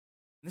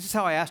This is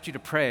how I asked you to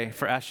pray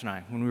for Ash and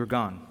I when we were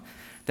gone,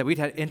 that we'd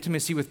had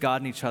intimacy with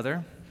God and each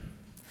other,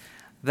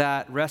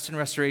 that rest and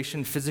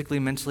restoration physically,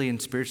 mentally,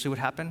 and spiritually would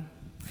happen,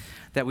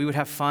 that we would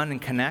have fun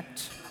and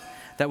connect,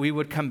 that we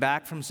would come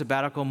back from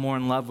sabbatical more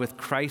in love with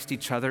Christ,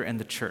 each other, and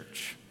the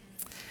church.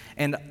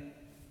 And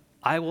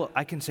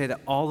I can say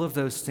that all of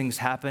those things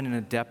happen in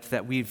a depth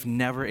that we've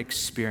never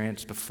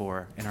experienced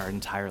before in our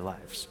entire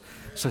lives.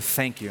 So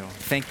thank you.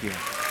 Thank you.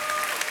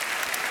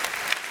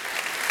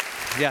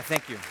 Yeah,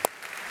 thank you.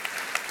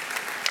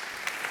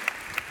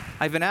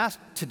 I've been asked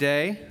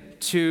today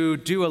to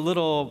do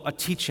a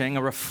teaching,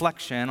 a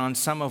reflection on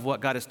some of what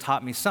God has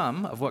taught me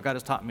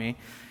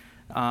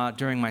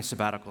during my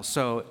sabbatical.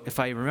 So if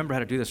I remember how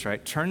to do this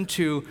right, turn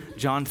to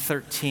John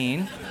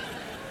 13,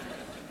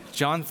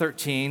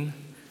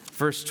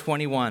 verse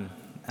 21.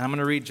 And I'm going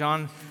to read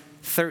John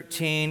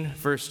 13,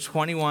 verse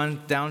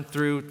 21 down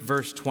through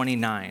verse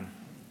 29.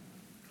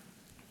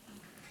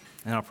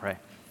 And I'll pray.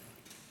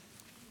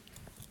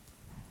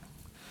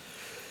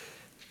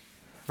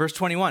 Verse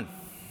 21.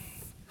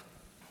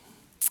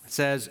 It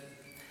says,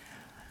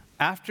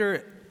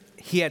 after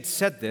he had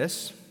said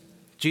this,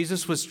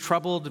 Jesus was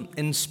troubled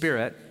in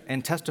spirit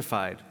and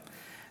testified,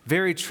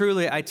 very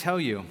truly I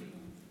tell you,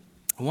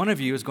 one of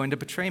you is going to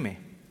betray me.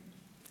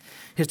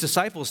 His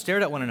disciples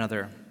stared at one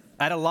another,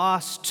 at a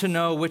loss to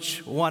know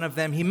which one of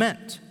them he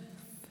meant.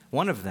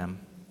 One of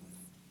them,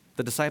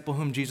 the disciple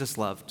whom Jesus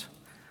loved,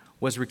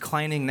 was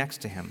reclining next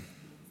to him.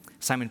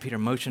 Simon Peter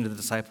motioned to the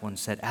disciple and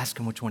said, ask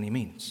him which one he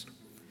means.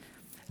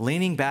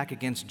 Leaning back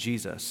against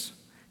Jesus,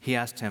 he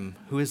asked him,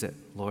 who is it,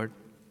 Lord?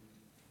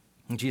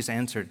 And Jesus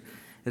answered,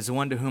 it is the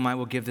one to whom I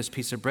will give this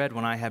piece of bread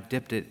when I have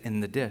dipped it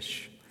in the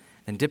dish.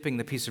 And dipping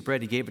the piece of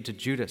bread, he gave it to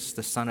Judas,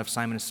 the son of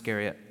Simon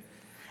Iscariot.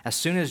 As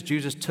soon as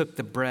Judas took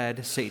the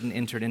bread, Satan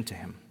entered into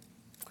him.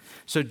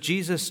 So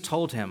Jesus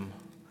told him,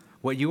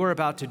 what you are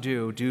about to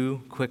do,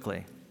 do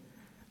quickly.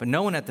 But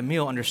no one at the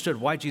meal understood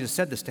why Jesus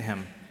said this to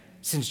him.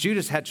 Since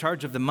Judas had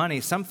charge of the money,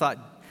 some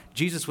thought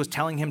Jesus was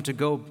telling him to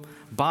go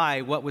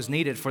buy what was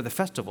needed for the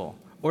festival,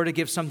 or to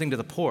give something to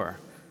the poor.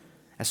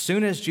 As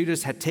soon as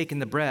Judas had taken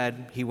the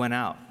bread, he went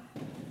out,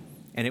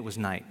 and it was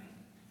night.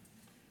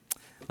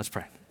 Let's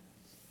pray.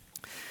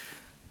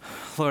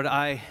 Lord,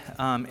 I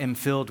am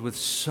filled with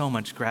so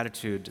much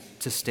gratitude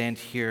to stand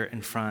here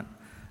in front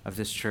of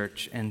this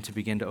church and to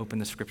begin to open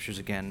the scriptures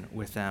again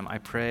with them. I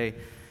pray,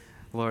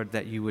 Lord,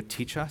 that you would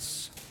teach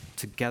us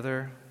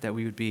together, that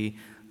we would be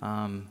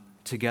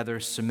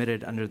together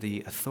submitted under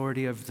the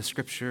authority of the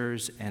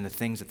scriptures and the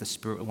things that the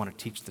Spirit would want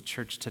to teach the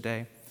church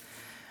today.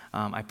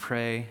 I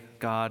pray,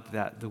 God,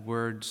 that the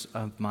words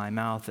of my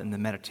mouth and the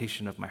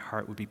meditation of my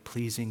heart would be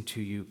pleasing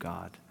to you,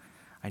 God.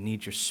 I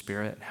need your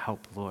Spirit.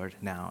 Help, Lord,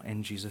 now.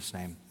 In Jesus'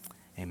 name,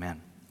 amen.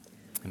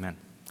 Amen.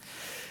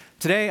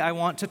 Today, I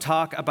want to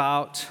talk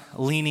about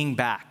leaning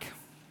back.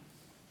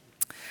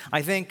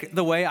 I think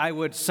the way I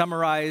would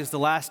summarize the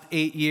last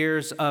 8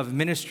 years of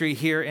ministry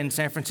here in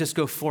San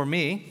Francisco for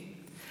me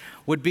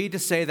would be to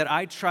say that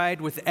I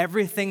tried with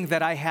everything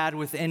that I had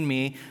within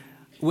me,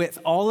 with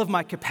all of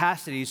my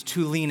capacities,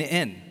 to lean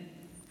in.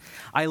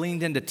 I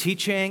leaned into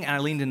teaching, and I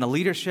leaned into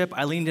leadership.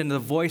 I leaned into the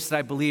voice that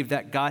I believed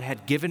that God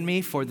had given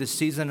me for this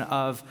season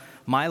of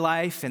my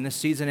life and this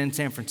season in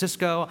San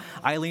Francisco.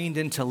 I leaned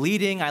into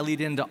leading. I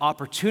leaned into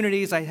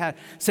opportunities. I had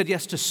said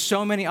yes to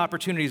so many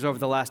opportunities over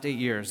the last 8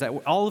 years, that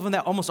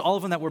almost all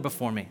of them that were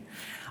before me.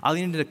 I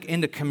leaned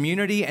into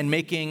community and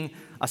making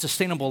a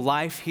sustainable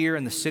life here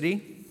in the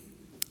city.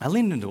 I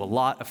leaned into a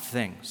lot of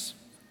things.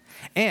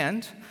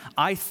 And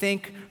I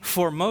think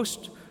for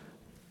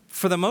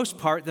the most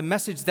part, the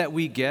message that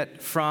we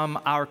get from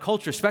our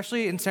culture,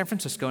 especially in San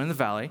Francisco and in the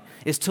Valley,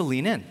 is to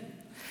lean in.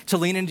 To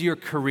lean into your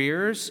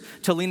careers,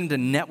 to lean into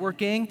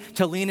networking,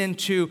 to lean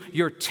into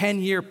your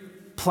 10-year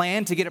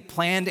plan, to get it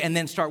planned and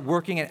then start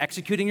working and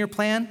executing your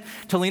plan,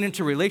 to lean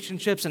into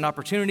relationships and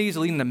opportunities, to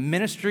lean into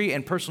ministry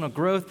and personal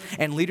growth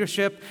and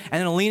leadership,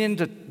 and then lean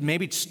into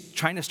maybe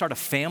trying to start a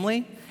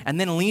family, and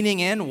then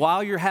leaning in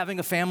while you're having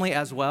a family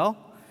as well.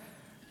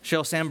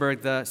 Sheryl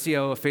Sandberg, the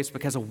CEO of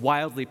Facebook, has a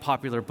wildly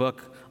popular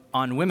book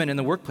on women in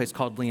the workplace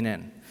called Lean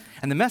In.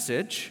 And the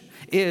message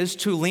is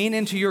to lean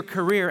into your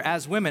career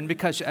as women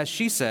because, as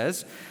she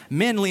says,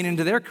 men lean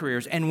into their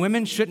careers, and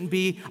women shouldn't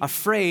be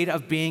afraid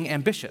of being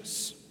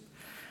ambitious.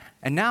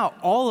 And now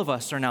all of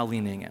us are now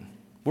leaning in.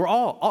 We're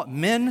all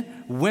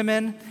men,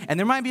 women, and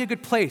there might be a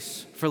good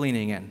place for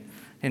leaning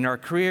in our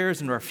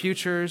careers, in our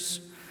futures,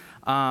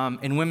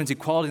 in women's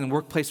equality in the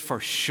workplace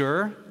for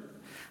sure.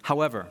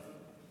 However,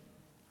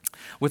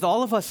 with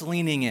all of us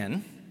leaning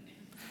in,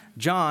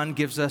 John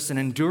gives us an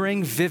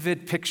enduring,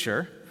 vivid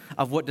picture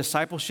of what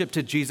discipleship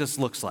to Jesus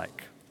looks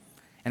like,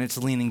 and it's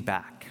leaning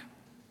back.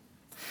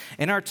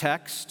 In our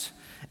text,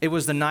 it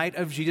was the night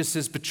of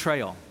Jesus'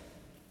 betrayal.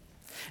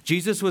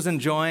 Jesus was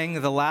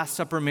enjoying the Last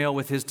Supper meal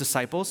with his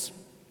disciples,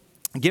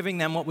 giving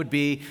them what would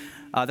be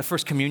the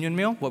first communion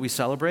meal, what we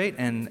celebrate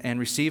and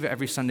receive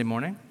every Sunday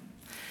morning.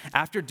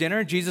 After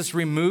dinner, Jesus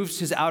removes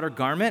his outer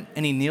garment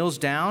and he kneels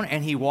down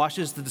and he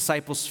washes the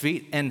disciples'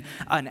 feet in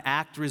an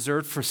act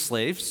reserved for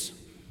slaves.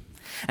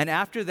 And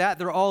after that,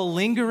 they're all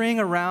lingering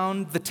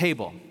around the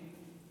table.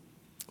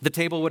 The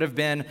table would have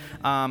been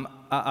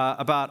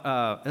about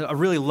a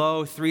really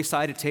low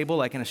three-sided table,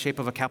 like in the shape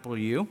of a capital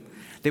U.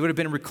 They would have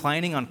been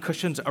reclining on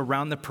cushions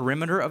around the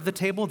perimeter of the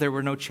table. There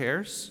were no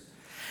chairs.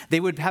 They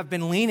would have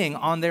been leaning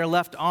on their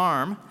left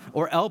arm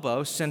or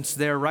elbow, since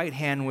their right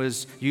hand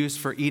was used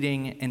for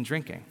eating and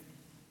drinking.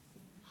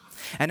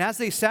 And as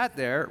they sat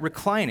there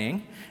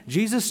reclining,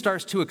 Jesus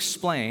starts to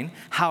explain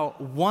how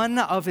one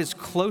of his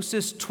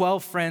closest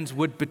 12 friends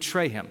would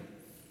betray him.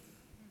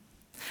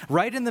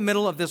 Right in the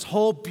middle of this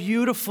whole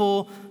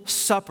beautiful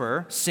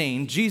supper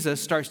scene,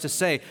 Jesus starts to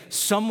say,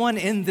 someone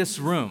in this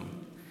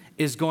room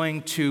is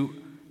going to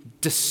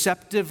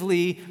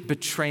deceptively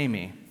betray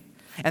me.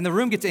 And the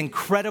room gets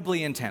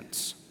incredibly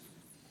intense.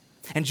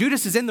 And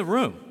Judas is in the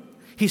room.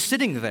 He's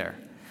sitting there,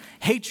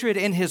 hatred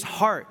in his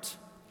heart,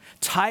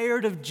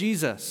 tired of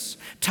Jesus'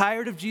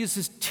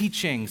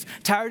 teachings,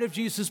 tired of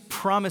Jesus'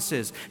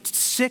 promises,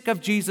 sick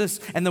of Jesus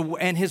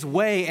and his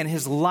way and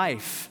his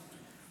life.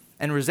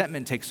 And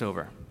resentment takes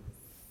over.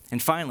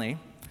 And finally,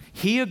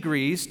 he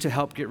agrees to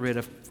help get rid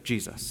of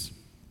Jesus.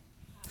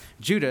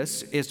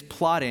 Judas is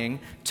plotting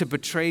to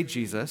betray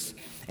Jesus.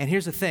 And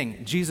here's the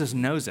thing, Jesus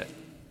knows it.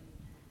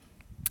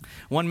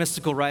 One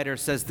mystical writer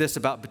says this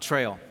about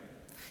betrayal.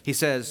 He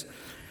says,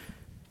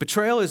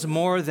 betrayal is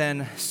more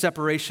than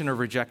separation or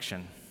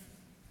rejection.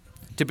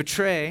 To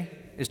betray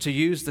is to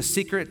use the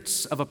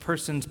secrets of a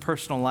person's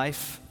personal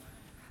life,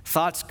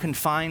 thoughts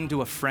confined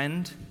to a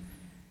friend,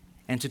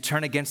 and to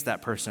turn against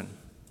that person.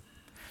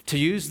 To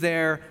use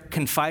their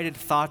confided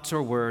thoughts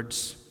or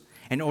words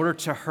in order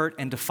to hurt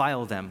and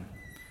defile them,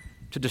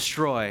 to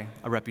destroy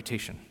a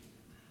reputation.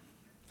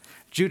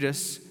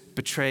 Judas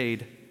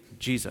betrayed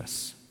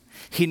Jesus.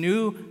 He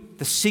knew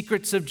the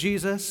secrets of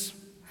Jesus,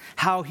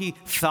 how he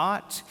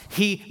thought.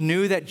 He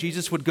knew that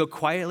Jesus would go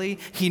quietly.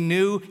 He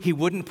knew he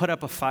wouldn't put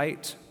up a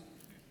fight.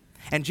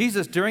 And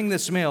Jesus, during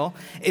this meal,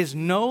 is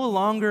no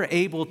longer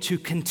able to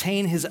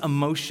contain his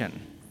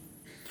emotion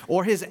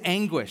or his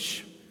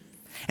anguish.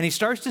 And he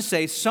starts to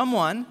say,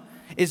 someone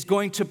is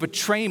going to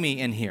betray me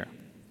in here.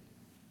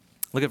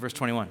 Look at verse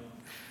 21.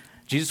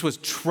 Jesus was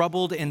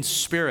troubled in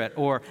spirit,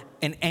 or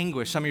in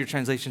anguish. Some of your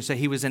translations say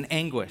he was in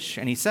anguish.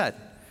 And he said,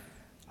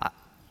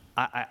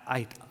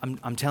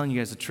 I'm telling you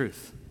guys the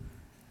truth.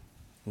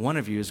 One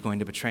of you is going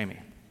to betray me.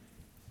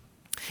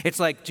 It's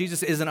like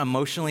Jesus isn't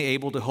emotionally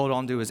able to hold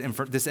on to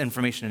this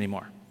information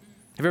anymore.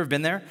 Have you ever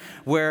been there?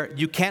 Where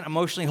you can't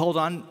emotionally hold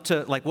on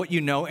to like what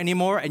you know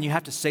anymore, and you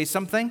have to say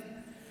something?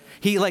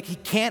 He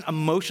can't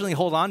emotionally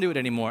hold on to it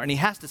anymore, and he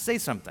has to say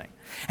something.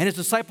 And his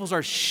disciples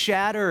are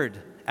shattered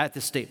at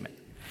this statement.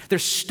 They're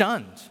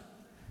stunned.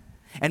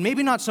 And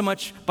maybe not so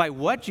much by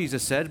what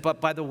Jesus said, but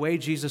by the way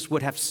Jesus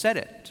would have said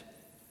it.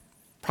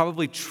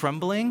 Probably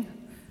trembling,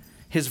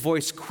 his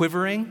voice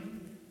quivering,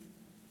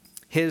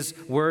 his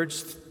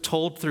words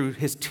told through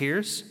his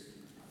tears.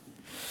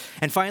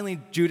 And finally,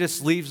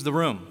 Judas leaves the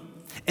room.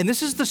 And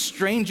this is the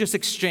strangest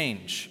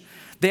exchange.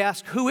 They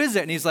ask, who is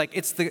it? And he's like,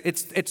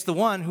 it's the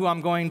one who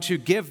I'm going to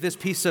give this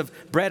piece of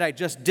bread I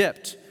just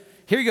dipped.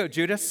 Here you go,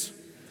 Judas.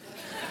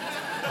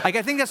 I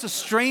think that's the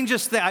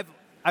strangest thing.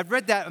 I've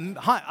read that,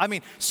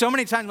 so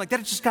many times, like,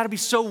 that's just got to be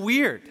so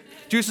weird.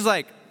 Judas is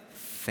like,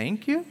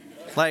 thank you?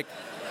 Like,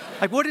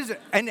 what is it?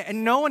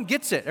 And no one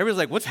gets it. Everybody's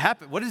like, what's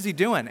happened? What is he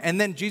doing?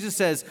 And then Jesus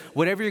says,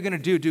 whatever you're going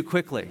to do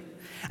quickly.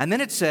 And then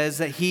it says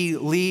that he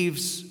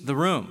leaves the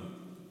room.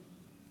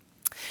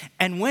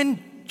 And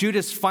when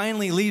Judas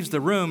finally leaves the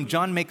room,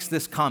 John makes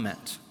this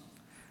comment.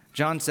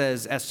 John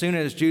says, as soon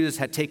as Judas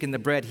had taken the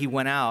bread, he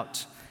went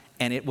out,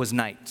 and it was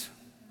night.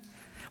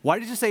 Why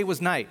did you say it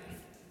was night?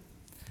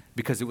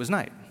 Because it was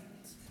night.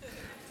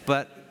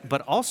 But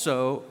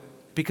also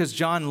because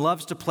John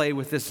loves to play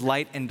with this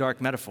light and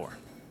dark metaphor.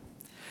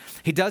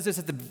 He does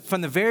this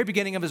from the very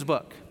beginning of his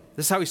book.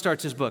 This is how he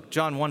starts his book.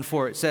 John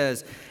 1:4, it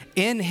says,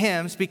 in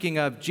him, speaking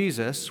of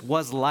Jesus,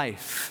 was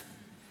life.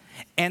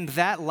 And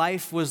that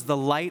life was the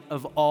light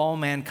of all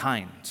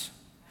mankind.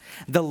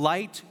 The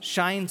light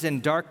shines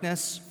in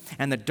darkness,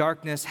 and the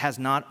darkness has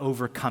not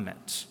overcome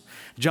it.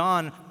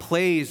 John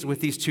plays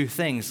with these two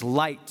things,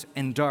 light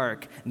and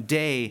dark,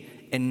 day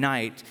and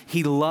night.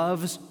 He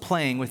loves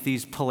playing with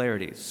these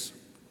polarities.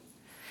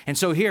 And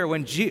so here,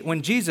 when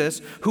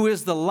Jesus, who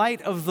is the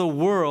light of the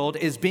world,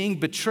 is being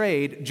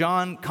betrayed,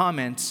 John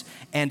comments,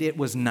 and it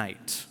was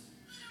night.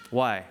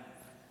 Why?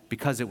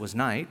 Because it was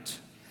night,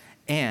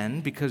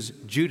 and because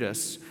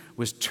Judas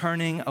was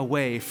turning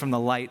away from the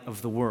light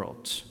of the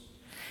world.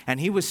 And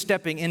he was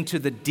stepping into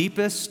the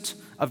deepest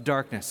of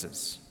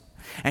darknesses.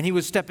 And he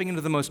was stepping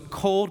into the most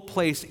cold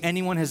place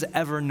anyone has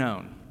ever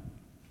known.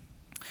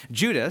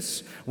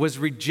 Judas was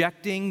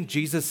rejecting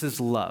Jesus'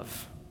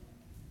 love.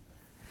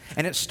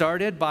 And it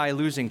started by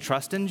losing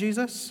trust in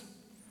Jesus.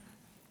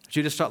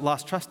 Judas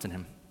lost trust in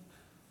him.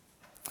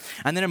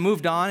 And then it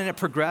moved on and it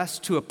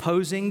progressed to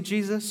opposing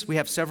Jesus. We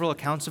have several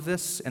accounts of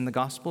this in the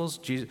Gospels,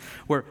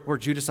 where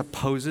Judas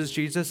opposes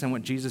Jesus and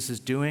what Jesus is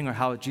doing or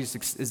how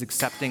Jesus is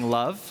accepting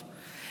love.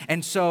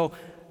 And so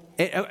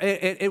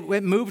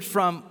it moved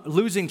from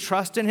losing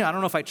trust in him, I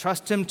don't know if I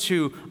trust him,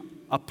 to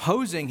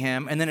opposing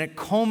him, and then it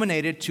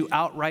culminated to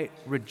outright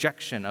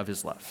rejection of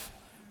his love.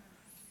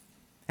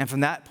 And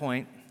from that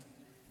point,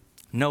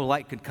 no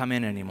light could come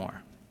in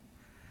anymore.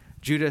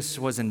 Judas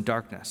was in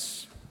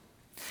darkness.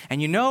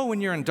 And you know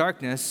when you're in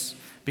darkness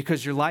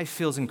because your life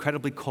feels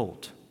incredibly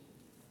cold.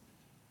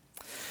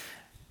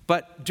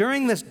 But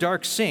during this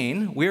dark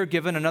scene, we are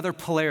given another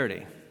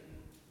polarity.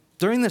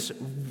 During this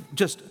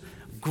just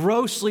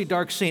grossly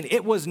dark scene,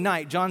 it was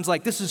night. John's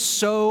like, this is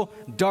so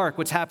dark,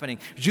 what's happening?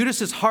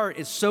 Judas's heart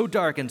is so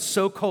dark and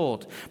so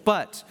cold.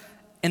 But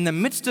in the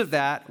midst of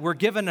that, we're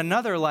given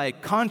another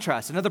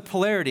contrast, another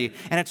polarity,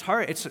 and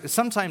it's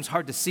sometimes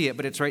hard to see it,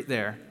 but it's right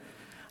there.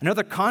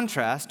 Another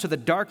contrast to the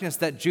darkness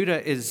that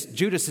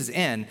Judas is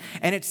in,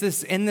 and it's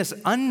this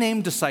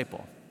unnamed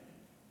disciple.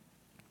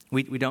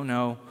 We don't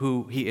know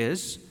who he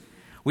is.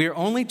 We are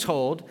only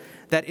told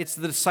that it's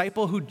the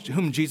disciple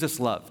whom Jesus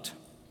loved.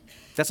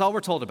 That's all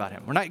we're told about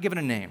him. We're not given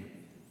a name.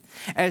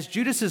 As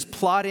Judas is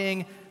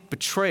plotting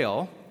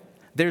betrayal,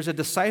 there's a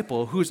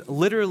disciple who's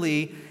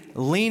literally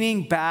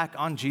leaning back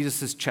on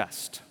Jesus'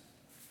 chest,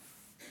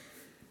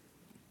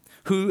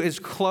 who is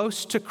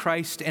close to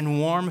Christ in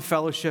warm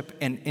fellowship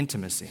and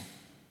intimacy,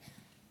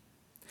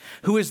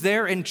 who is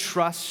there in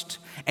trust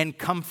and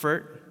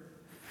comfort.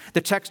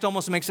 The text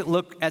almost makes it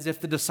look as if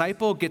the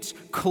disciple gets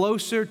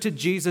closer to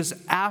Jesus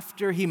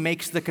after he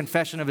makes the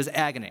confession of his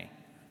agony.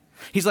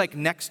 He's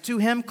next to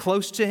him,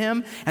 close to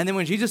him, and then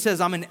when Jesus says,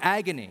 I'm in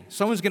agony,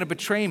 someone's going to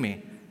betray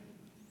me,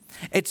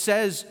 it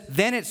says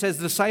the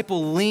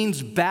disciple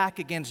leans back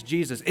against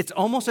Jesus. It's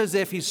almost as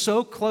if he's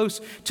so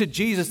close to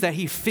Jesus that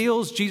he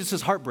feels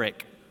Jesus'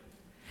 heartbreak,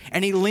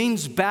 and he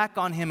leans back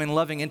on him in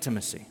loving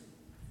intimacy.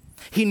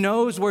 He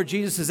knows where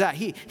Jesus is at.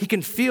 He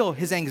can feel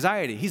his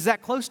anxiety. He's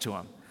that close to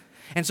him.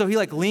 And so he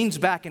leans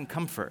back in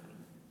comfort.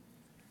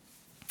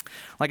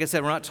 Like I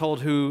said, we're not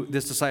told who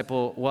this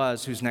disciple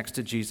was who's next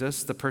to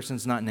Jesus. The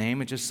person's not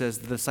named. It just says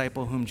the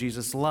disciple whom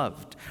Jesus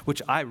loved,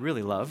 which I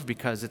really love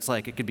because it's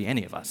it could be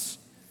any of us.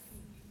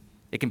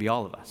 It can be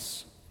all of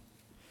us.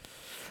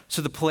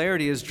 So the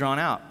polarity is drawn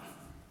out.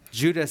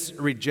 Judas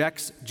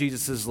rejects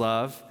Jesus'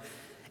 love,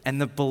 and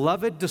the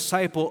beloved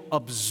disciple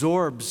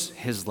absorbs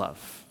his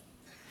love.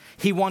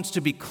 He wants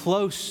to be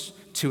close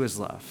to his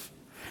love.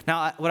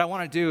 Now, what I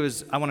want to do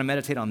is I want to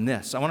meditate on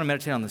this. I want to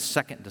meditate on the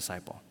second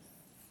disciple,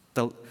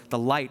 the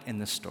light in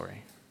this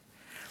story.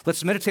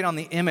 Let's meditate on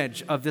the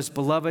image of this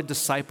beloved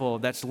disciple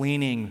that's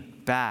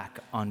leaning back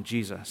on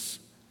Jesus.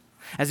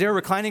 As they were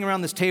reclining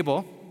around this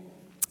table,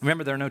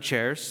 remember there are no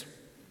chairs,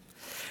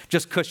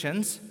 just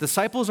cushions.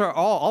 Disciples are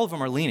all of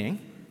them are leaning.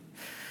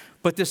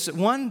 But this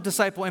one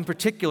disciple in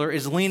particular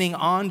is leaning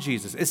on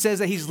Jesus. It says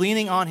that he's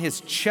leaning on his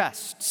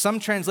chest. Some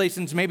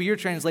translations, maybe your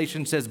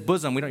translation says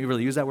bosom. We don't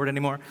really use that word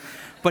anymore.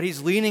 But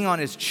he's leaning on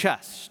his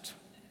chest.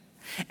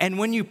 And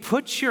when you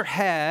put your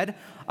head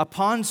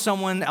upon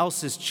someone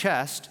else's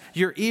chest,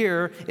 your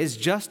ear is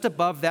just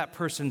above that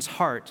person's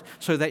heart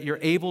so that you're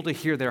able to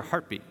hear their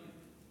heartbeat.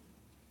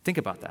 Think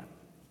about that.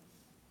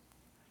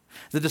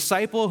 The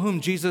disciple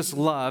whom Jesus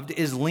loved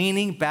is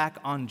leaning back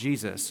on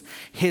Jesus,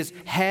 his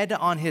head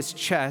on his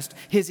chest,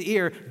 his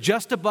ear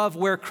just above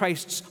where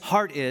Christ's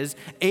heart is,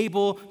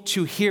 able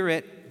to hear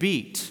it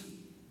beat.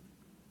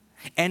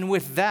 And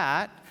with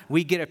that,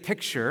 we get a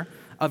picture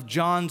of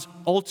John's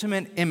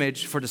ultimate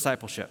image for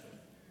discipleship.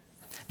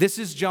 This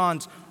is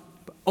John's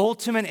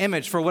ultimate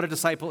image for what a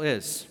disciple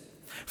is.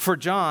 For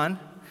John,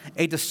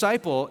 a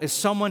disciple is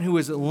someone who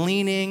is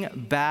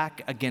leaning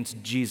back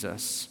against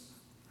Jesus,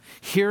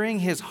 hearing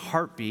his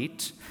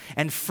heartbeat,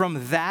 and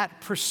from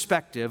that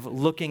perspective,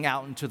 looking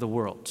out into the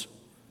world.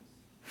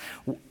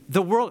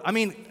 The world,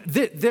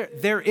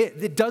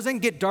 it doesn't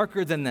get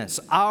darker than this.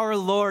 Our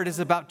Lord is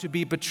about to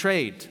be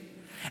betrayed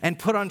and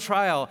put on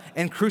trial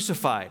and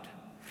crucified.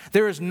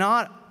 There is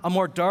not a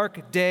more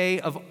dark day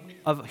of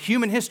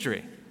human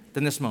history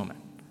than this moment.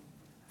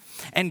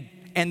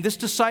 And this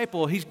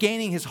disciple, he's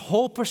gaining his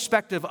whole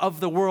perspective of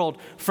the world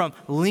from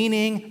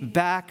leaning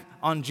back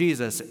on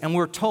Jesus. And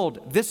we're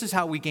told this is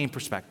how we gain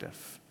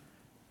perspective.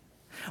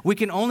 We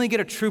can only get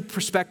a true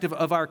perspective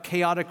of our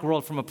chaotic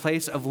world from a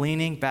place of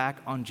leaning back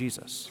on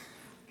Jesus.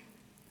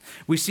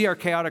 We see our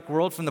chaotic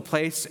world from the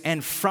place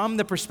and from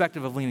the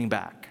perspective of leaning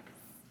back,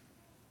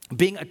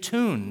 being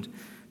attuned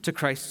to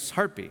Christ's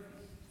heartbeat.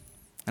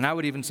 And I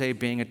would even say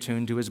being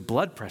attuned to his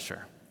blood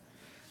pressure.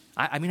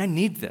 I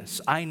need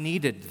this. I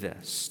needed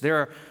this. There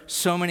are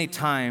so many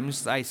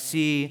times I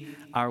see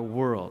our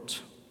world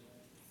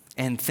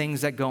and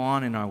things that go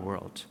on in our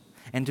world.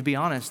 And to be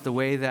honest, the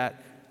way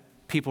that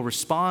people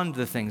respond to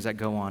the things that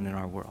go on in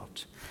our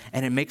world.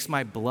 And it makes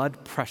my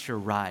blood pressure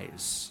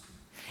rise.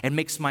 It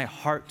makes my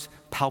heart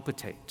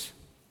palpitate.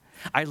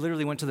 I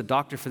literally went to the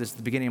doctor for this at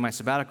the beginning of my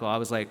sabbatical. I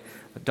was like,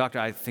 doctor,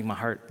 I think my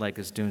heart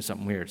is doing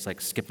something weird. It's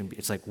like skipping,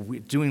 it's like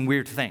doing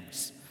weird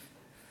things.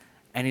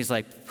 And he's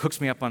like, hooks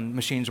me up on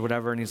machines or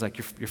whatever, and he's like,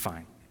 you're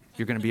fine.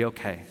 You're going to be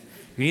okay.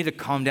 You need to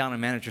calm down and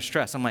manage your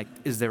stress. I'm like,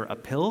 is there a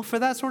pill for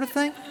that sort of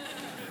thing?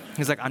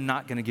 He's like, I'm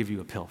not going to give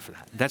you a pill for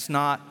that. That's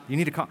not, you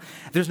need to call.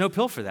 There's no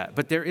pill for that,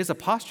 but there is a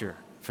posture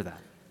for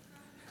that.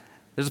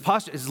 There's a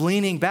posture, it's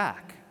leaning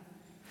back.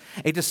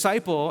 A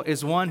disciple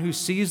is one who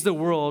sees the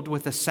world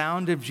with the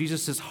sound of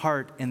Jesus'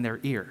 heart in their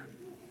ear.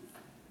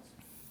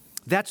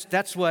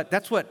 That's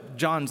what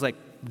John's like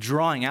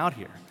drawing out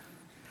here.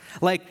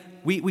 Like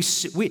we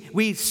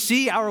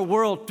see our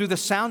world through the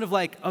sound of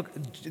like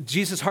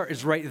Jesus' heart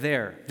is right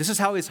there. This is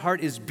how his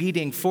heart is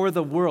beating for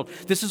the world.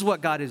 This is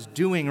what God is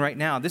doing right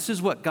now. This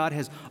is what God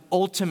has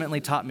ultimately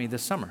taught me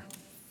this summer.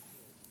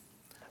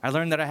 I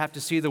learned that I have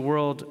to see the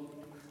world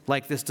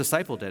like this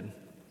disciple did.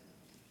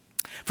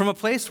 From a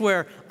place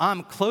where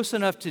I'm close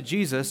enough to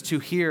Jesus to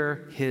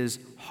hear his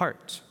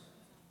heart.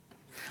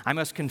 I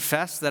must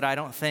confess that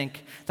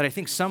I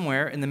think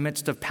somewhere in the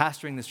midst of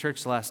pastoring this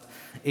church the last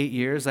 8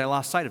 years, I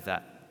lost sight of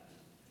that.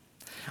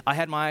 I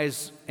had my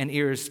eyes and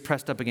ears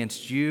pressed up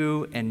against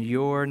you and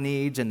your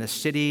needs and the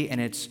city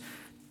and its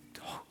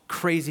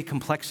crazy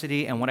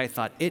complexity and what I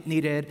thought it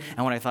needed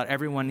and what I thought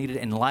everyone needed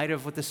in light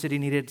of what the city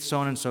needed, so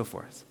on and so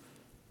forth.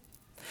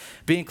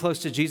 Being close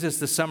to Jesus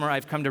this summer,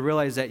 I've come to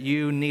realize that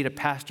you need a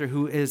pastor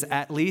who is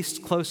at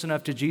least close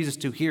enough to Jesus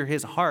to hear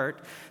his heart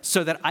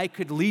so that I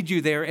could lead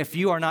you there if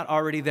you are not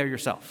already there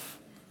yourself.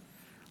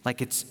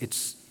 Like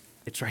it's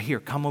right here.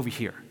 Come over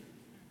here.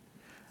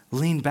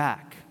 Lean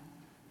back.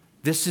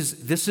 This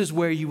is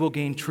where you will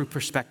gain true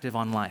perspective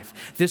on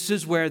life. This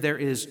is where there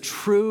is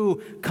true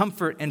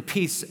comfort and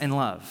peace and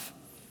love.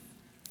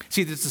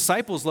 See, this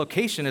disciple's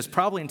location is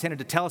probably intended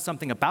to tell us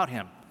something about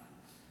him.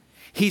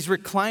 He's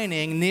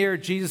reclining near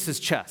Jesus'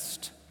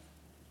 chest.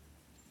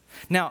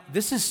 Now,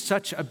 this is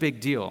such a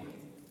big deal.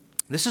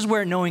 This is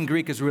where knowing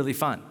Greek is really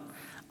fun.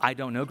 I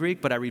don't know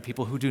Greek, but I read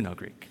people who do know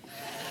Greek.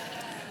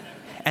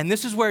 And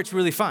this is where it's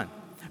really fun,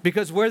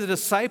 because where the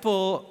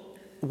disciple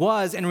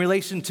was in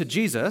relation to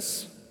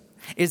Jesus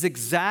is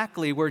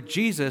exactly where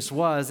Jesus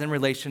was in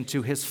relation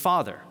to his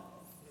Father.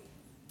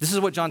 This is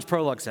what John's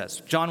prologue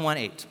says. John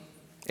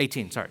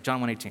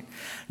 1:18.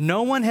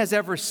 No one has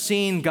ever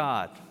seen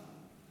God,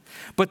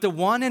 but the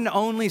one and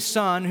only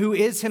Son, who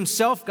is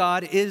himself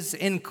God, is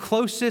in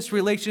closest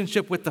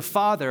relationship with the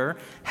Father,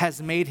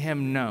 has made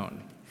him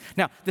known.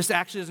 Now, this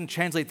actually doesn't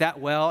translate that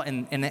well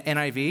in the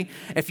NIV.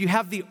 If you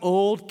have the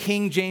old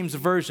King James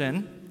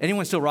Version,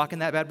 anyone still rocking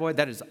that bad boy?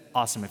 That is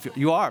awesome. If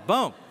you are,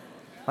 boom.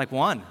 Like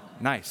one.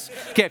 Nice.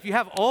 Okay, if you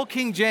have old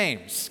King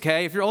James,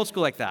 okay, if you're old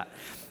school like that,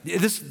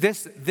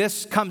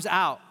 this comes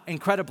out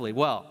incredibly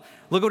well.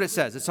 Look what it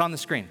says. It's on the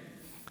screen.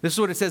 This is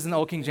what it says in the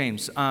old King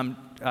James, John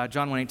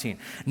 1:18.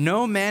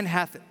 No man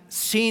hath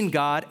seen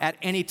God at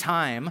any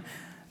time.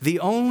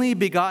 The only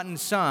begotten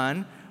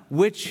Son,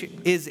 which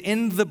is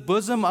in the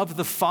bosom of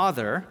the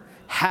Father,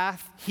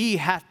 hath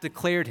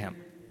declared him.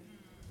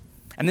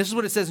 And this is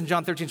what it says in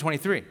John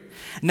 13:23.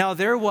 Now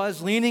there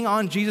was leaning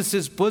on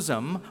Jesus'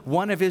 bosom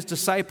one of his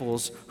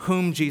disciples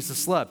whom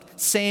Jesus loved.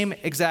 Same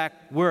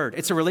exact word.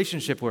 It's a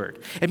relationship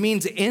word. It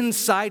means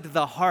inside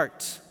the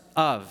heart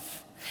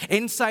of,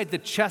 inside the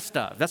chest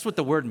of. That's what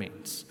the word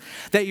means.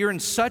 That you're in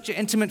such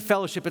intimate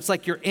fellowship, it's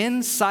like you're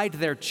inside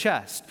their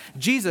chest.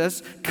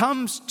 Jesus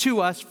comes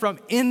to us from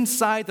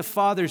inside the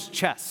Father's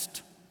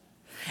chest.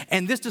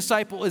 And this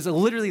disciple is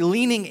literally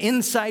leaning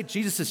inside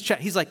Jesus'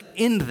 chest. He's like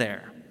in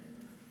there.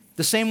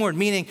 The same word,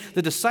 meaning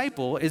the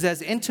disciple is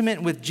as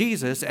intimate with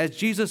Jesus as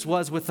Jesus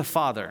was with the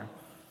Father.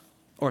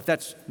 Or if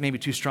that's maybe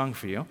too strong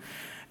for you,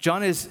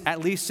 John is at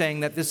least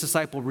saying that this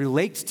disciple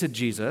relates to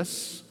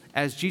Jesus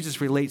as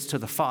Jesus relates to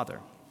the Father,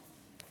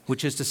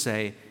 which is to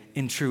say,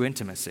 in true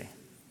intimacy.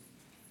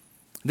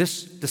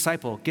 This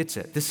disciple gets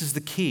it. This is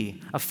the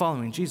key of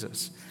following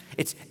Jesus.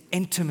 It's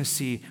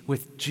intimacy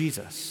with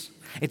Jesus.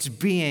 It's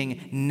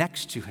being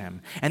next to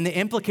him. And the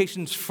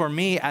implications for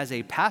me as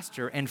a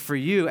pastor and for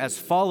you as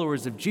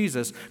followers of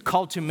Jesus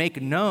called to make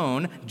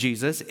known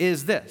Jesus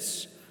is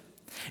this.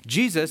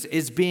 Jesus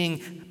is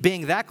being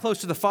that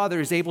close to the Father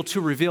is able to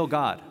reveal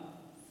God.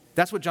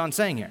 That's what John's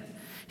saying here.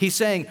 He's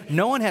saying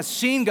no one has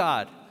seen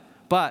God,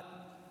 but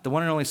the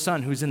one and only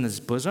Son who's in his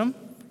bosom,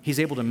 he's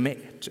able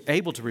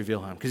to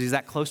reveal him because he's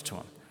that close to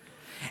him.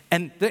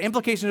 And the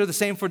implications are the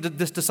same for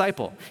this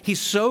disciple.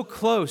 He's so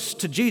close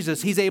to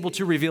Jesus, he's able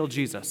to reveal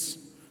Jesus.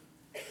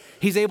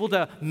 He's able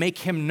to make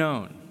him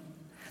known.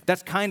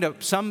 That's kind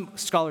of, some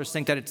scholars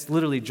think that it's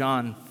literally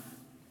John,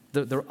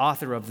 the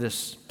author of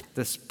this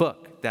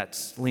book,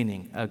 that's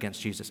leaning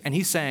against Jesus. And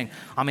he's saying,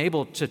 I'm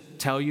able to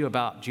tell you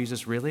about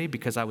Jesus really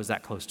because I was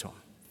that close to him.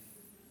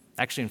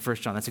 Actually, in 1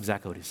 John, that's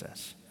exactly what he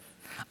says.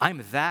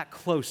 I'm that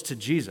close to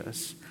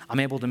Jesus, I'm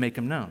able to make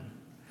him known.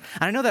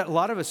 And I know that a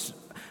lot of us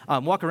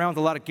walk around with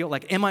a lot of guilt,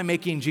 like, am I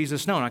making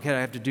Jesus known? Okay,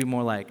 I have to do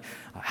more like,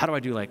 how do I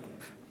do like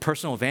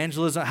personal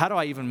evangelism? How do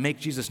I even make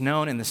Jesus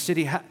known in the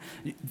city?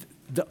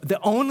 The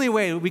only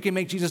way we can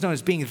make Jesus known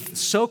is being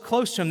so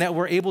close to him that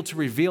we're able to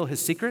reveal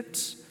his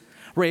secrets.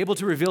 We're able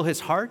to reveal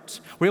his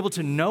heart. We're able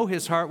to know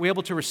his heart. We're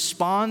able to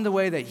respond the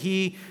way that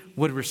he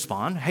would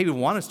respond, how he would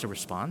want us to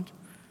respond.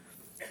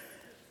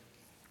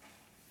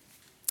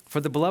 For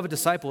the beloved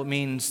disciple, it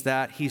means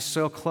that he's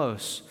so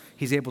close,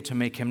 he's able to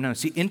make him known.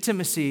 See,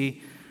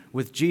 intimacy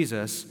with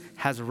Jesus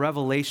has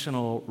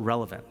revelational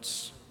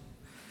relevance.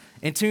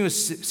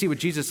 Intimacy with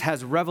Jesus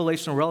has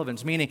revelational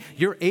relevance, meaning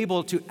you're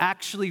able to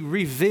actually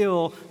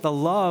reveal the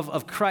love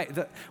of Christ.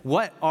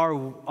 What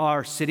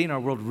our city and our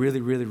world really,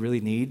 really,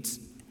 really needs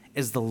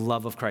is the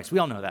love of Christ. We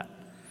all know that.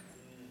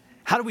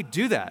 How do we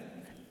do that?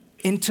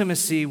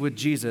 Intimacy with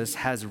Jesus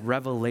has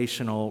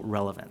revelational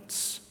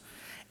relevance.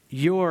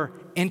 Your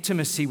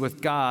intimacy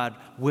with God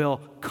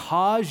will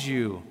cause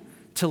you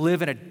to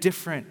live at a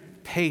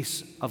different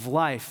pace of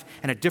life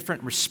and a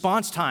different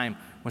response time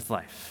with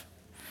life.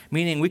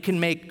 Meaning we can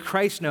make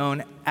Christ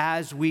known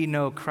as we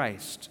know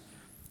Christ.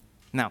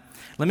 Now,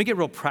 let me get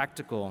real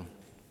practical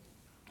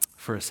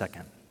for a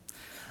second.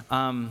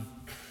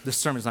 This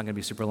sermon's not going to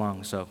be super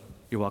long, so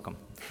you're welcome.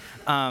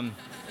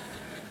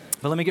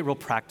 But let me get real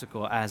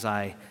practical as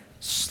I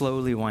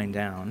slowly wind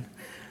down.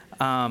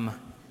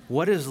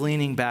 What does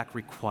leaning back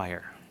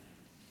require?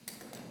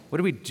 What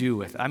do we do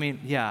with it? I mean,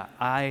 yeah,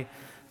 I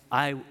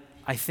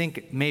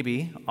think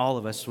maybe all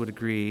of us would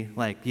agree,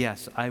 like,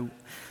 yes,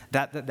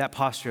 that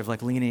posture of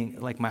like leaning,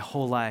 like my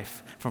whole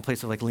life from a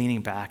place of like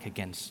leaning back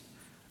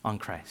on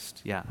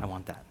Christ. Yeah, I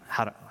want that.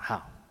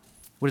 How?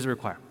 What does it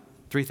require?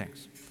 3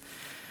 things.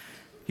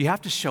 You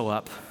have to show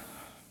up.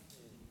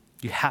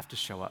 You have to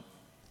show up.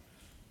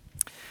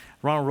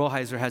 Ronald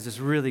Rolheiser has this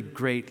really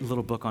great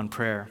little book on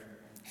prayer.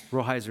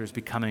 Rolheiser is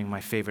becoming my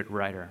favorite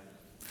writer.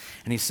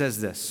 And he says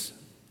this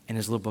in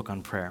his little book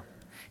on prayer.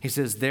 He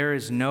says, there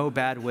is no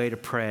bad way to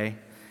pray,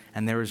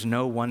 and there is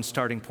no one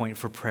starting point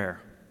for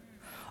prayer.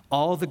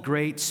 All the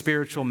great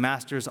spiritual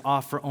masters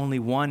offer only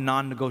one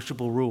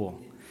non-negotiable rule.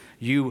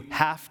 You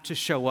have to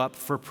show up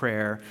for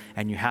prayer,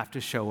 and you have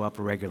to show up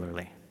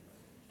regularly.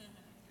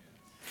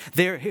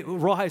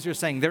 Rolheiser is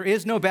saying, there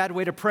is no bad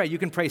way to pray. You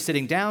can pray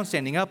sitting down,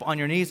 standing up, on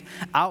your knees,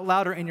 out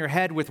loud or in your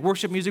head, with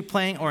worship music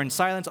playing, or in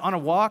silence, on a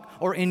walk,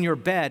 or in your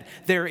bed.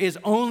 There is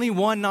only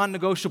one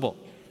non-negotiable.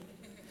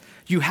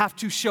 You have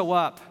to show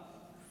up,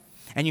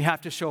 and you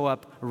have to show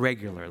up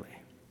regularly.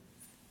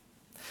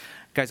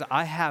 Guys,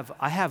 I have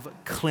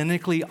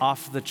clinically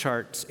off the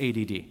charts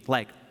ADD.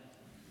 Like,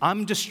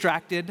 I'm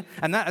distracted,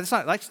 and that's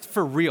not like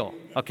for real,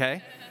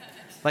 okay?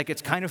 Like,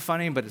 it's kind of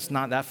funny, but it's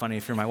not that funny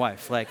if you're my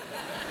wife. Like,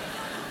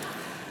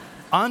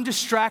 I'm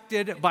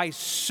distracted by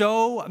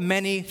so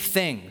many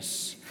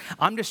things.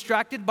 I'm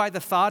distracted by the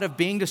thought of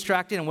being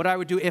distracted and what I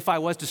would do if I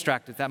was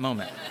distracted at that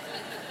moment.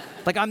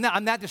 Like, I'm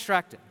that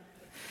distracted.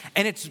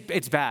 And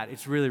it's bad.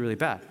 It's really, really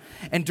bad.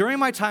 And during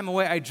my time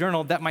away, I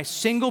journaled that my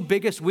single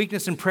biggest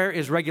weakness in prayer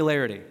is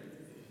regularity.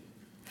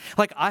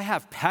 Like, I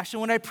have passion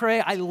when I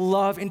pray. I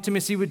love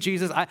intimacy with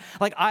Jesus.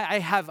 I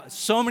have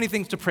so many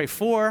things to pray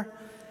for.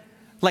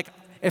 Like,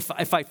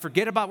 if I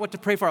forget about what to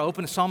pray for, I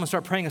open a psalm and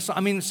start praying a psalm.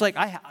 I mean, it's like,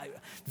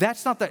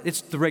 that's not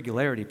it's the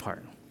regularity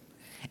part.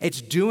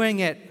 It's doing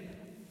it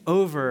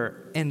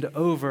over and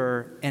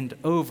over and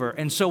over.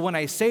 And so when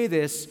I say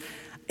this,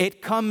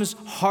 it comes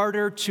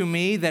harder to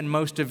me than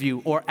most of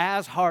you, or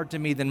as hard to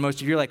me than most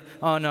of you. You're like,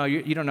 oh, no,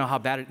 you don't know how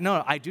bad it is.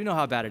 No, I do know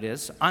how bad it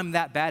is. I'm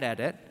that bad at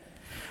it.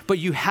 But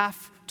you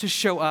have to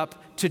show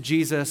up to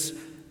Jesus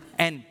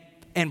and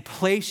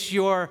place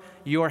your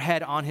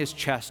head on his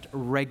chest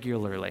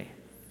regularly,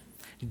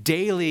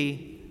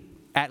 daily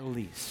at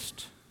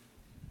least.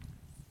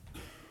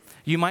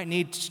 You might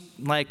need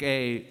like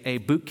a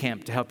boot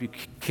camp to help you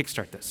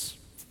kickstart this.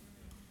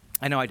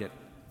 I know I did.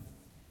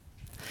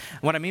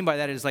 What I mean by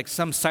that is like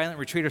some silent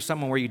retreat or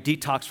somewhere where you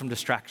detox from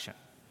distraction.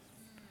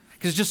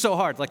 Because it's just so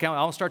hard. Like,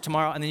 I'll start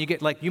tomorrow, and then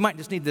you might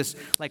just need this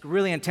like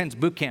really intense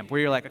boot camp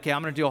where you're like, okay,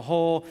 I'm going to do a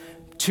whole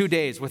 2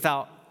 days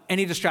without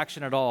any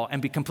distraction at all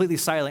and be completely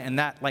silent, and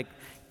that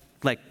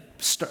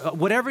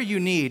whatever you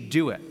need,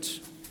 do it.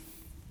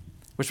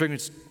 Which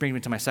brings me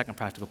to my second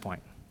practical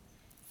point.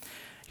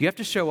 You have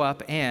to show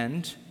up,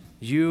 and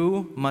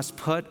you must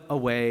put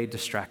away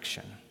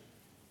distraction.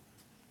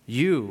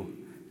 You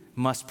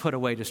must put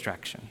away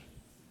distraction.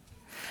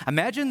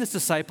 Imagine this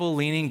disciple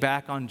leaning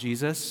back on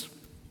Jesus,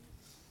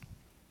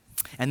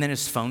 and then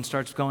his phone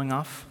starts going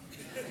off.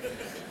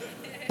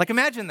 Like,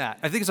 imagine that.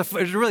 I think it's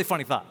a really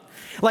funny thought.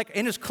 Like,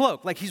 in his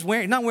cloak, like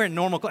not wearing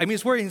normal clothes. I mean,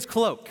 he's wearing his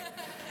cloak.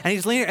 And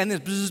he's leaning, and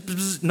there's bzz,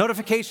 bzz,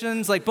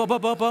 notifications, like, bo, bo,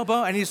 bo, bo,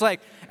 bo. And he's like,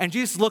 and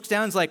Jesus looks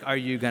down and is like, are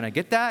you going to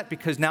get that?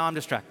 Because now I'm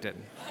distracted.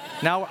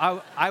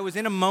 Now I was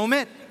in a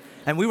moment,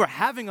 and we were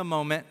having a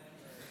moment,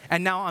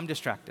 and now I'm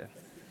distracted.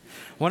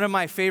 One of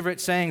my favorite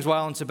sayings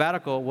while on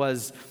sabbatical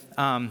was,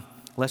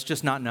 let's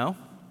just not know.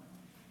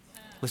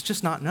 Let's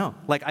just not know.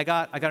 Like, I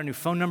got a new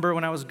phone number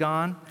when I was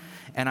gone,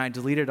 and I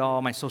deleted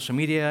all my social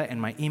media and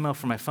my email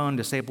from my phone,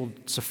 disabled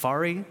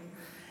Safari.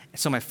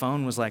 So my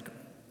phone was like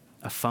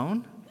a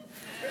phone.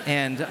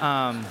 And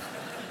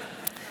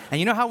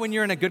you know how when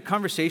you're in a good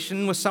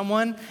conversation with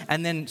someone,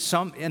 and then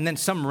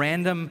some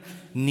random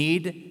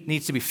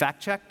needs to be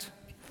fact-checked?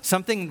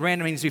 Something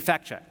random needs to be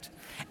fact-checked.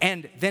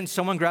 And then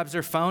someone grabs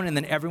their phone, and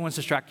then everyone's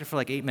distracted for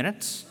like 8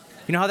 minutes.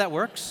 You know how that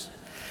works?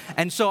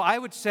 And so I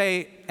would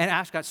say, and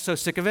Ash got so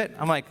sick of it,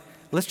 I'm like,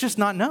 let's just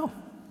not know.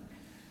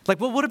 Like,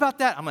 well, what about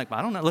that? I'm like, well,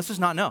 I don't know. Let's just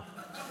not know.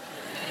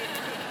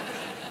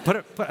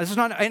 But this is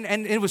not,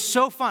 and it was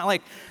so fun.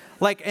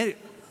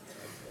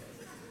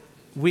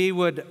 We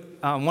would,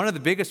 one of the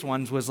biggest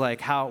ones was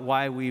like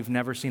why we've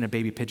never seen a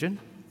baby pigeon.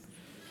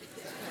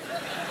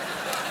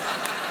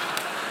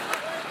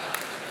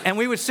 And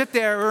we would sit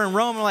there, we're in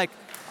Rome, and like,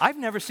 I've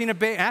never seen a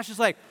baby. Ash is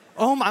like,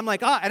 oh, I'm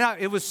like,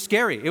 it was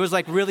scary. It was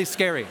like really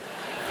scary.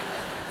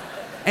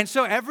 And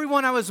so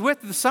everyone I was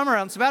with this summer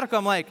on sabbatical,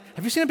 I'm like,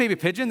 have you seen a baby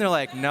pigeon? They're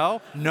like,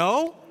 no.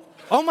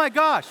 Oh my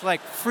gosh,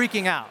 like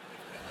freaking out.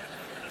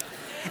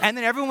 And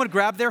then everyone would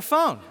grab their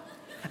phone.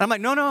 And I'm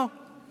like, no,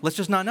 let's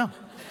just not know.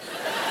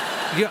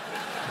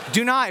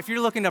 Do not, if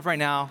you're looking up right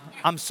now,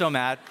 I'm so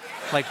mad.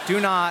 Like, do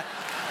not.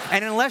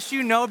 And unless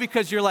you know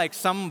because you're like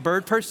some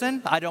bird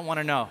person, I don't want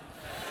to know.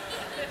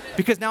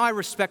 Because now I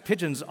respect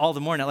pigeons all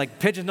the more now. Like,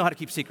 pigeons know how to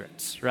keep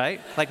secrets,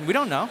 right? Like, we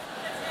don't know.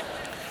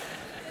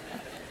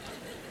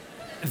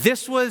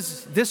 This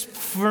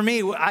for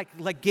me,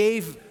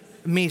 gave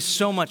me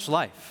so much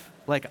life.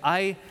 Like,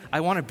 I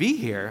want to be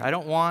here. I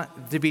don't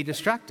want to be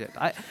distracted.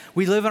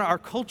 We live in, our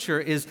culture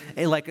is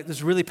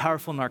this really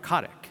powerful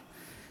narcotic.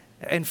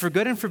 And for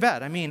good and for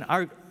bad. I mean,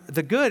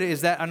 the good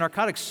is that a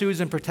narcotic soothes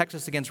and protects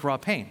us against raw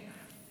pain.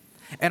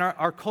 And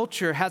our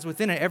culture has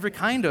within it every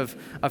kind of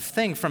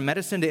thing, from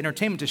medicine to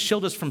entertainment, to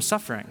shield us from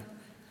suffering.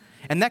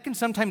 And that can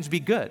sometimes be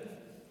good.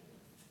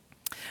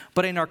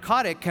 But a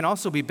narcotic can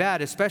also be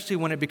bad, especially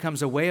when it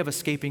becomes a way of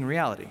escaping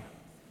reality.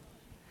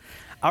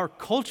 Our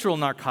cultural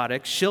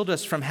narcotics shield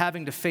us from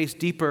having to face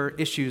deeper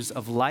issues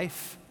of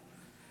life,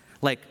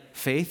 like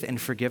faith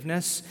and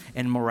forgiveness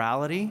and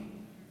morality,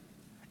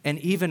 and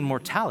even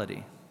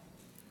mortality.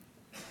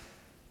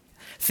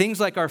 Things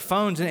like our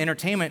phones and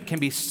entertainment can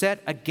be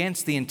set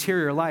against the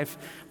interior life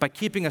by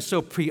keeping us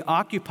so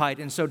preoccupied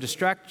and so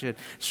distracted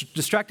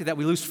that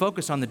we lose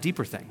focus on the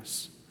deeper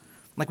things.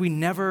 Like, we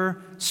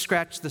never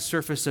scratch the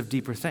surface of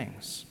deeper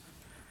things.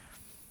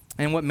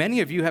 And what many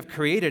of you have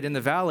created in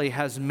the valley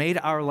has made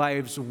our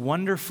lives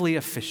wonderfully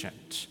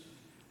efficient.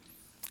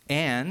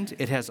 And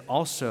it has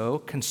also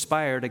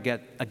conspired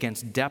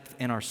against depth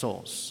in our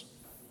souls.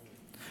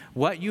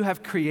 What you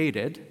have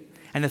created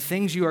and the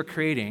things you are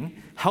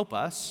creating help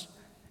us,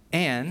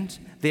 and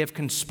they have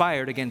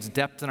conspired against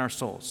depth in our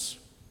souls.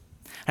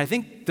 And I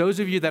think those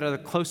of you that are the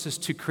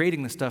closest to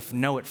creating this stuff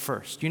know it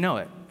first. You know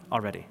it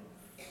already.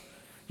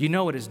 You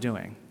know what it's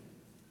doing.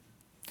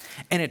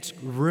 And it's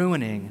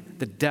ruining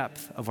the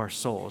depth of our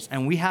souls.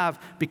 And we have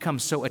become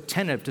so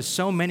attentive to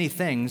so many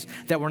things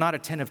that we're not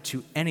attentive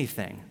to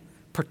anything,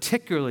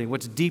 particularly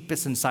what's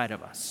deepest inside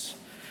of us,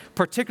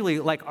 particularly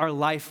like our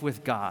life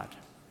with God.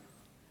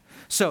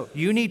 So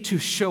you need to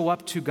show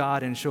up to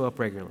God and show up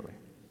regularly.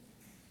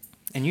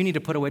 And you need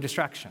to put away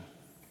distraction.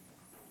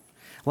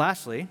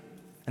 Lastly,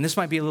 and this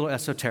might be a little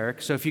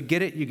esoteric, so if you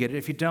get it, you get it.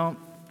 If you don't,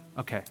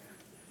 okay.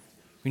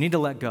 You need to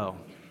let go.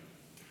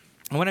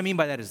 And what I mean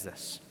by that is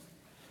this.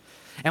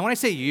 And when I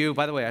say you,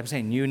 by the way, I'm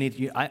saying you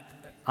need,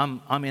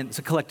 I'm in, it's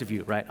a collective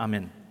you, right? I'm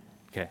in,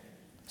 okay?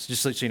 So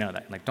just so you know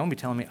that. Like, don't be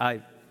telling me,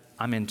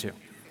 I'm in too.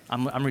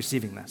 I'm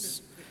receiving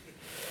this.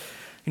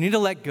 You need to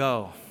let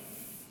go.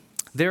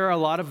 There are a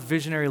lot of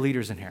visionary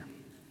leaders in here.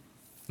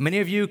 Many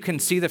of you can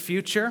see the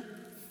future,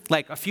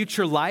 like a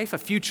future life, a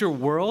future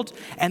world,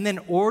 and then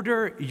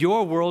order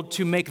your world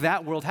to make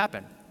that world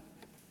happen.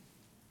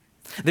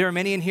 There are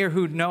many in here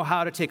who know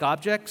how to take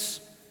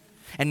objects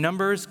and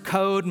numbers,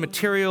 code,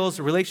 materials,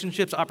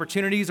 relationships,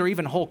 opportunities, or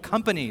even whole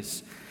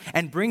companies,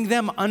 and bring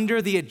them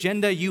under the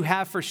agenda you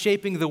have for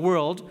shaping the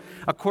world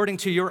according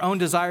to your own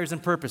desires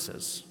and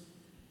purposes.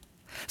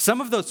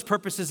 Some of those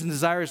purposes and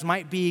desires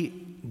might be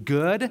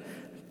good,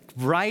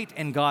 right,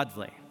 and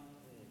godly.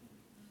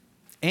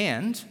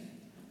 And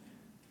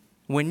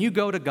when you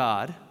go to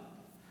God,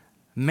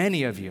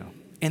 many of you,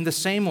 in the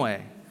same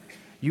way,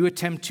 you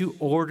attempt to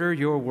order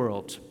your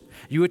world.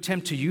 You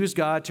attempt to use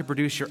God to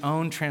produce your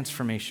own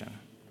transformation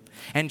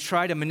and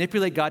try to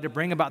manipulate God to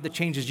bring about the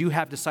changes you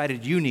have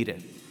decided you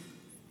needed.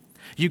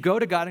 You go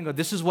to God and go,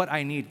 this is what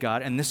I need,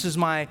 God, and this is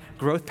my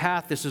growth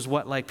path. This is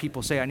what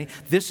people say I need.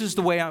 This is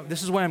the way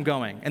I'm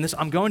going, and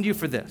I'm going to you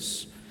for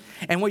this.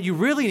 And what you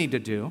really need to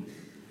do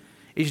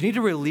is you need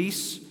to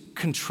release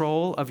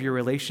control of your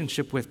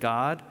relationship with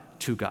God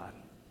to God.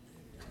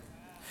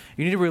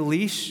 You need to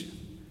release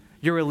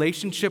your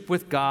relationship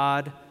with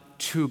God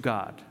to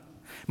God.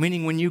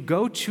 Meaning when you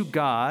go to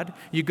God,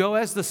 you go,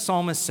 as the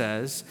psalmist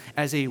says,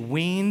 as a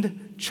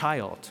weaned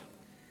child.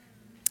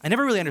 I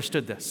never really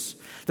understood this.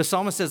 The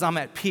psalmist says, I'm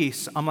at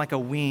peace. I'm like a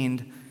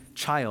weaned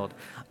child.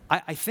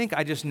 I think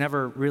I just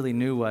never really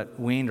knew what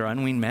weaned or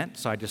unweaned meant,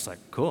 so I just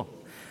cool.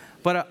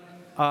 But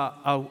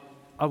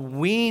a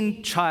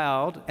weaned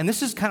child, and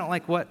this is kind of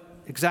like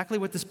exactly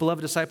what this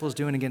beloved disciple is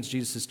doing against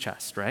Jesus'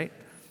 chest, right?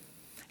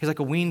 He's like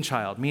a weaned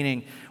child,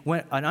 meaning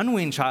when an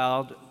unweaned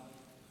child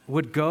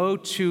would go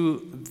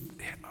to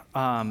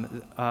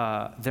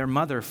their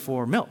mother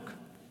for milk.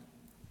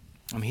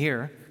 I'm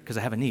here because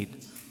I have a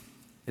need.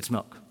 It's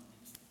milk.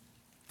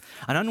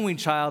 An unweaned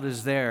child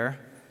is there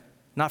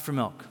not for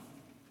milk,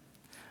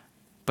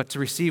 but to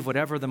receive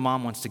whatever the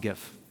mom wants to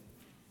give.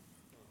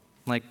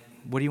 Like,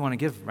 what do you want to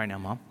give right now,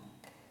 Mom?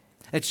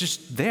 It's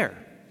just there.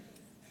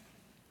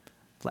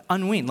 Like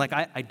unweaned. Like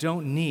I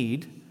don't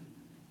need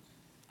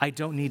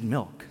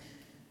milk.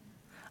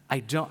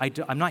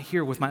 I'm not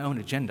here with my own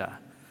agenda.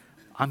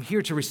 I'm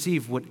here to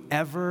receive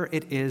whatever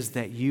it is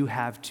that you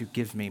have to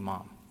give me,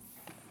 Mom.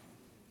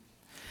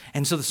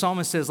 And so the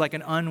psalmist says, like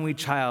an unweaned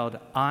child,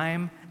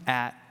 I'm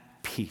at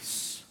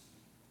peace.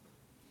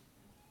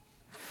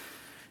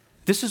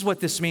 This is what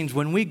this means.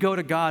 When we go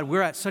to God,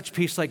 we're at such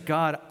peace, like,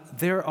 God,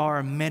 there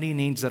are many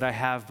needs that I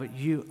have, but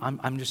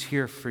I'm just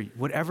here for you.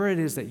 Whatever it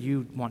is that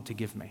you want to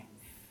give me.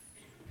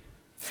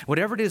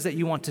 Whatever it is that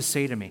you want to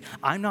say to me.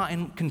 I'm not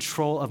in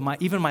control of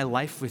even my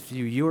life with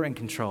you. You're in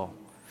control.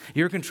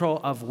 You're in control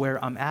of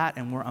where I'm at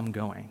and where I'm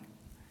going.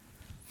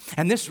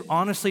 And this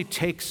honestly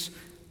takes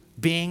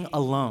being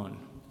alone.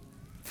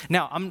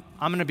 Now, I'm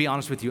going to be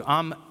honest with you.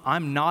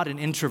 I'm not an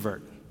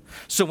introvert.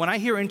 So when I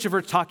hear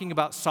introverts talking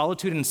about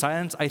solitude and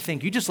silence, I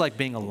think you just like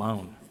being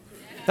alone.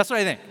 That's what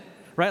I think,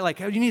 right? Like,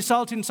 you need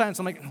solitude and silence.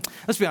 I'm like,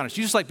 let's be honest.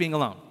 You just like being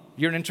alone.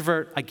 You're an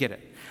introvert. I get it.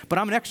 But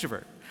I'm an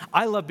extrovert.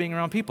 I love being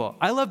around people.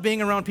 I love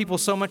being around people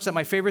so much that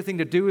my favorite thing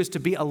to do is to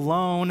be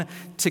alone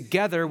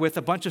together with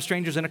a bunch of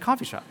strangers in a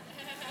coffee shop.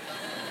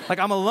 Like,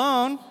 I'm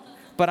alone,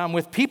 but I'm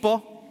with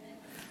people.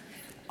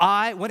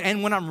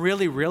 When I'm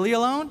really, really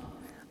alone,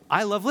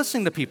 I love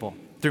listening to people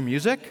through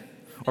music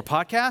or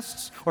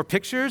podcasts or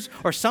pictures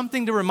or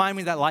something to remind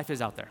me that life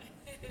is out there.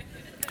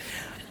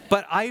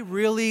 But I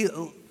really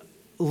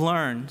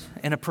learned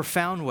in a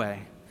profound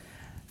way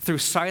through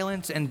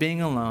silence and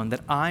being alone that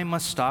I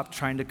must stop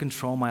trying to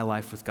control my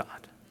life with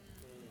God.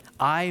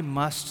 I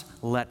must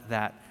let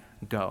that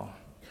go.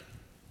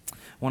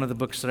 One of the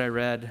books that I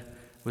read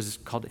was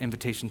called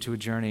Invitation to a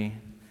Journey,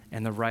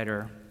 and the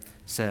writer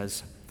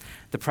says,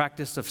 the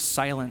practice of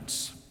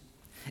silence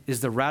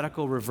is the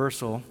radical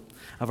reversal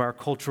of our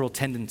cultural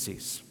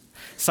tendencies.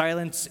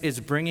 Silence is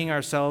bringing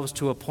ourselves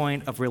to a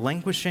point of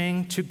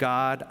relinquishing to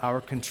God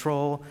our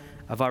control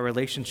of our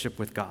relationship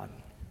with God.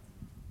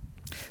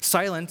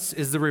 Silence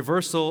is the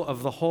reversal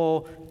of the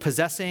whole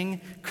possessing,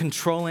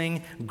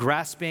 controlling,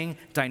 grasping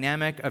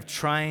dynamic of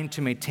trying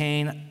to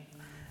maintain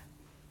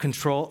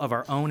control of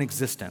our own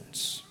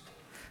existence.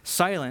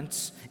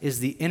 Silence is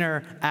the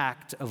inner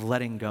act of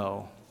letting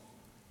go.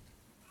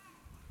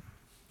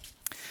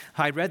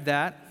 I read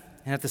that,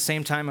 and at the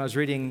same time I was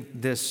reading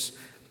this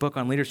book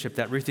on leadership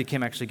that Ruthie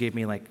Kim actually gave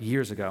me like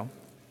years ago.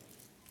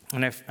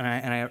 And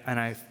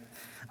I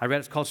read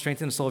it's called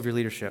Strengthen the Soul of Your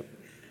Leadership.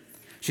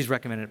 She's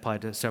recommended it probably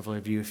to several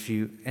of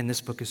you, and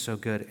this book is so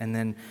good. And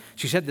then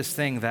she said this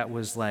thing that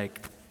was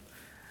like,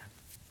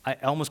 I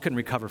almost couldn't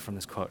recover from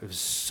this quote. It was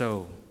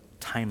so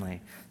timely.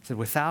 It said,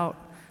 without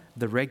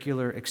the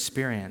regular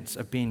experience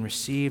of being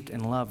received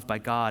and loved by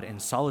God in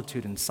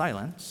solitude and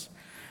silence,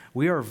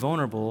 we are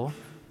vulnerable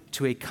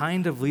to a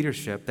kind of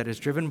leadership that is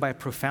driven by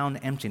profound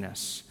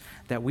emptiness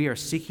that we are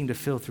seeking to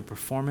fill through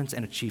performance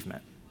and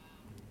achievement.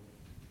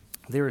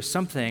 There is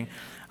something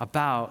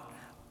about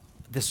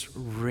this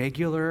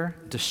regular,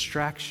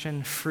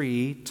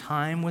 distraction-free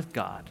time with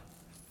God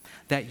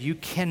that you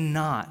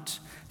cannot,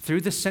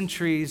 through the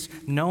centuries,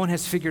 no one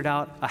has figured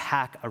out a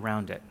hack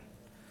around it.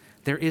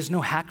 There is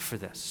no hack for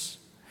this.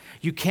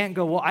 You can't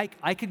go, well,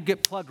 I could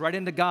get plugged right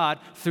into God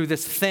through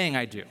this thing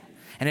I do.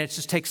 And it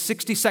just takes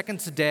 60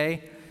 seconds a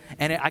day,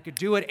 and I could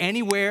do it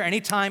anywhere,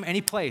 anytime,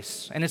 any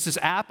place. And it's this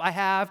app I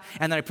have,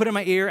 and then I put it in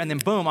my ear, and then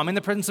boom, I'm in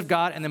the presence of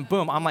God, and then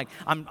boom, I'm like,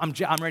 I'm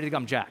ready to go,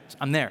 I'm jacked,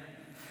 I'm there.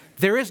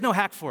 There is no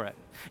hack for it.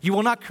 You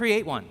will not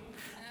create one.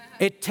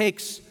 It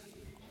takes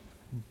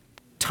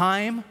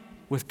time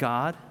with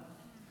God,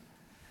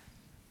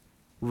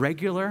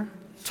 regular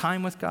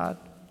time with God,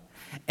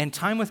 and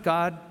time with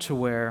God to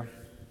where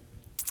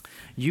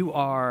you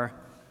are,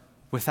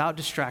 without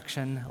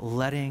distraction,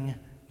 letting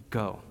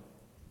go.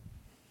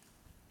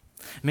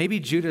 Maybe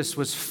Judas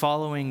was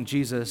following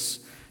Jesus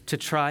to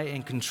try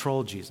and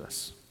control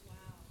Jesus.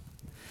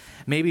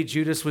 Maybe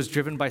Judas was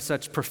driven by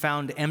such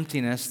profound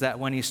emptiness that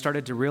when he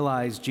started to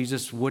realize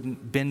Jesus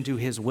wouldn't bend to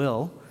his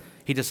will,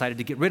 he decided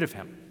to get rid of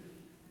him.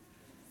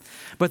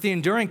 But the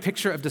enduring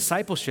picture of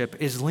discipleship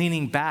is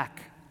leaning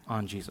back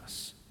on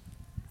Jesus,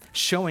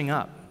 showing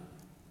up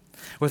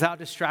without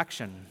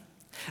distraction,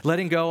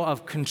 letting go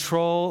of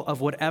control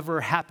of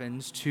whatever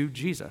happens to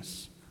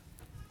Jesus.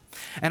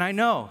 And I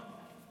know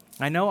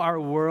our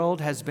world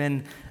has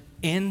been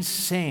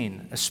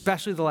insane,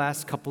 especially the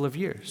last couple of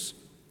years.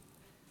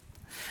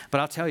 But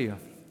I'll tell you,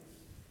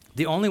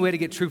 the only way to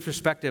get true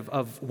perspective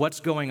of what's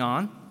going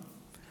on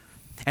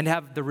and to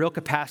have the real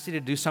capacity to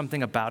do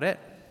something about it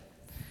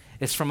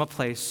is from a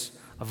place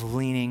of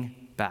leaning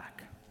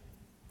back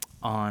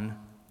on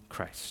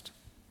Christ.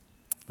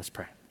 Let's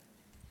pray.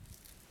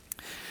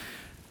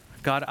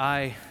 God,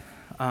 I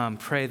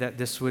pray that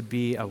this would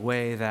be a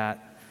way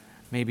that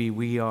maybe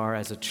we are,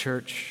 as a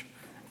church,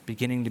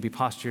 beginning to be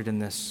postured in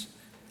this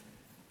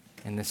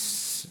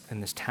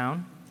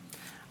town.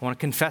 I want to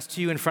confess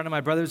to you in front of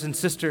my brothers and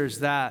sisters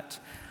that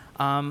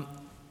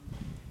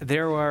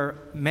there were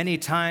many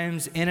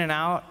times in and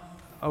out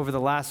over the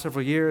last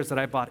several years that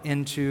I bought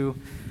into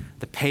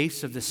the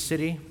pace of the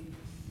city,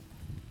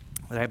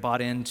 that I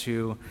bought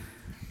into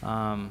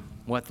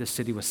what this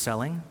city was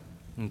selling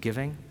and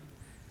giving.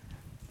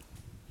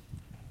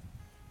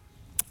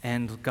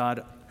 And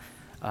God,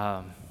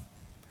 I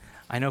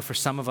know for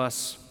some of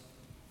us,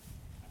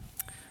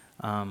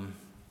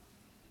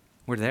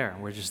 we're there.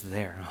 We're just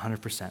there,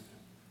 100%.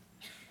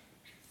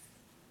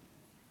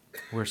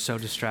 We're so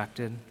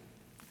distracted.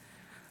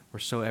 We're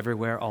so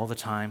everywhere all the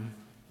time.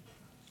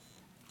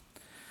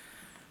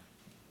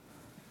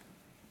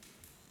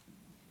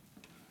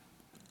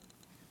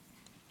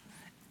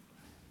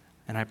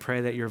 And I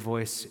pray that your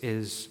voice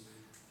is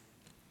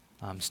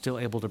still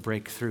able to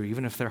break through,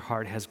 even if their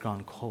heart has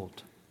gone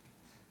cold,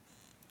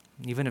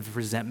 even if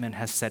resentment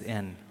has set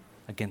in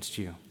against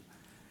you,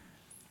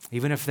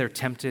 even if they're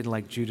tempted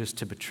like Judas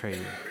to betray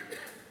you.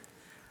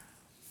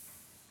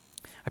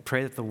 I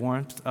pray that the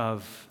warmth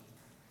of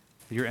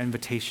your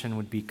invitation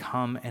would be,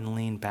 come and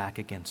lean back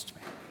against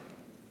me.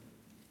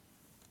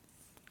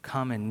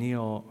 Come and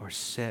kneel or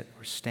sit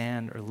or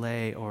stand or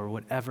lay or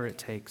whatever it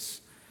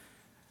takes.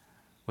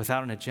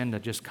 Without an agenda,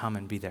 just come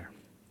and be there.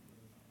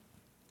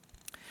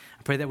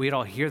 I pray that we'd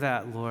all hear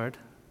that, Lord.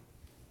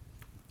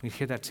 We'd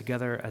hear that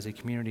together as a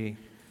community.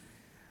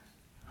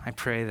 I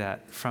pray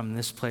that from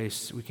this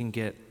place we can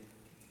get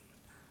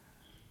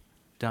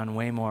done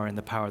way more in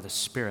the power of the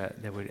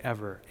Spirit than we're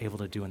ever able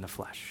to do in the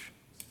flesh.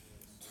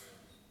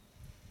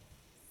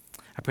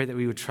 I pray that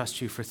we would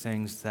trust you for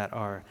things that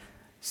are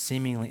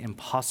seemingly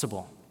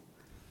impossible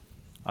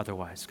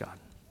otherwise, God.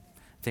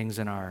 Things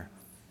in our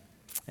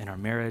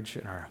marriage,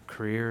 in our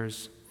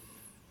careers,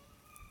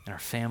 in our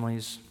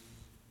families,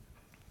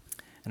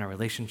 in our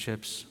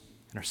relationships,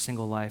 in our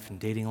single life and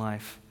dating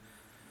life.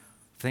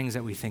 Things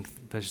that we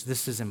think,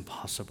 this is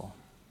impossible.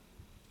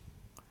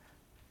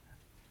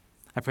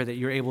 I pray that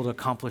you're able to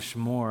accomplish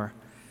more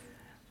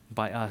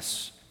by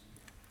us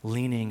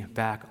leaning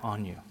back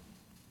on you.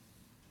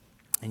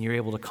 And you're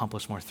able to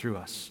accomplish more through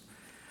us.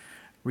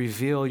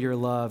 Reveal your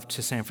love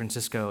to San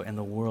Francisco and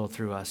the world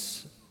through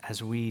us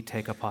as we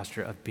take a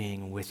posture of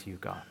being with you,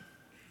 God.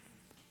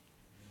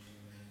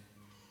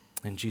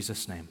 In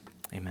Jesus' name,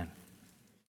 amen.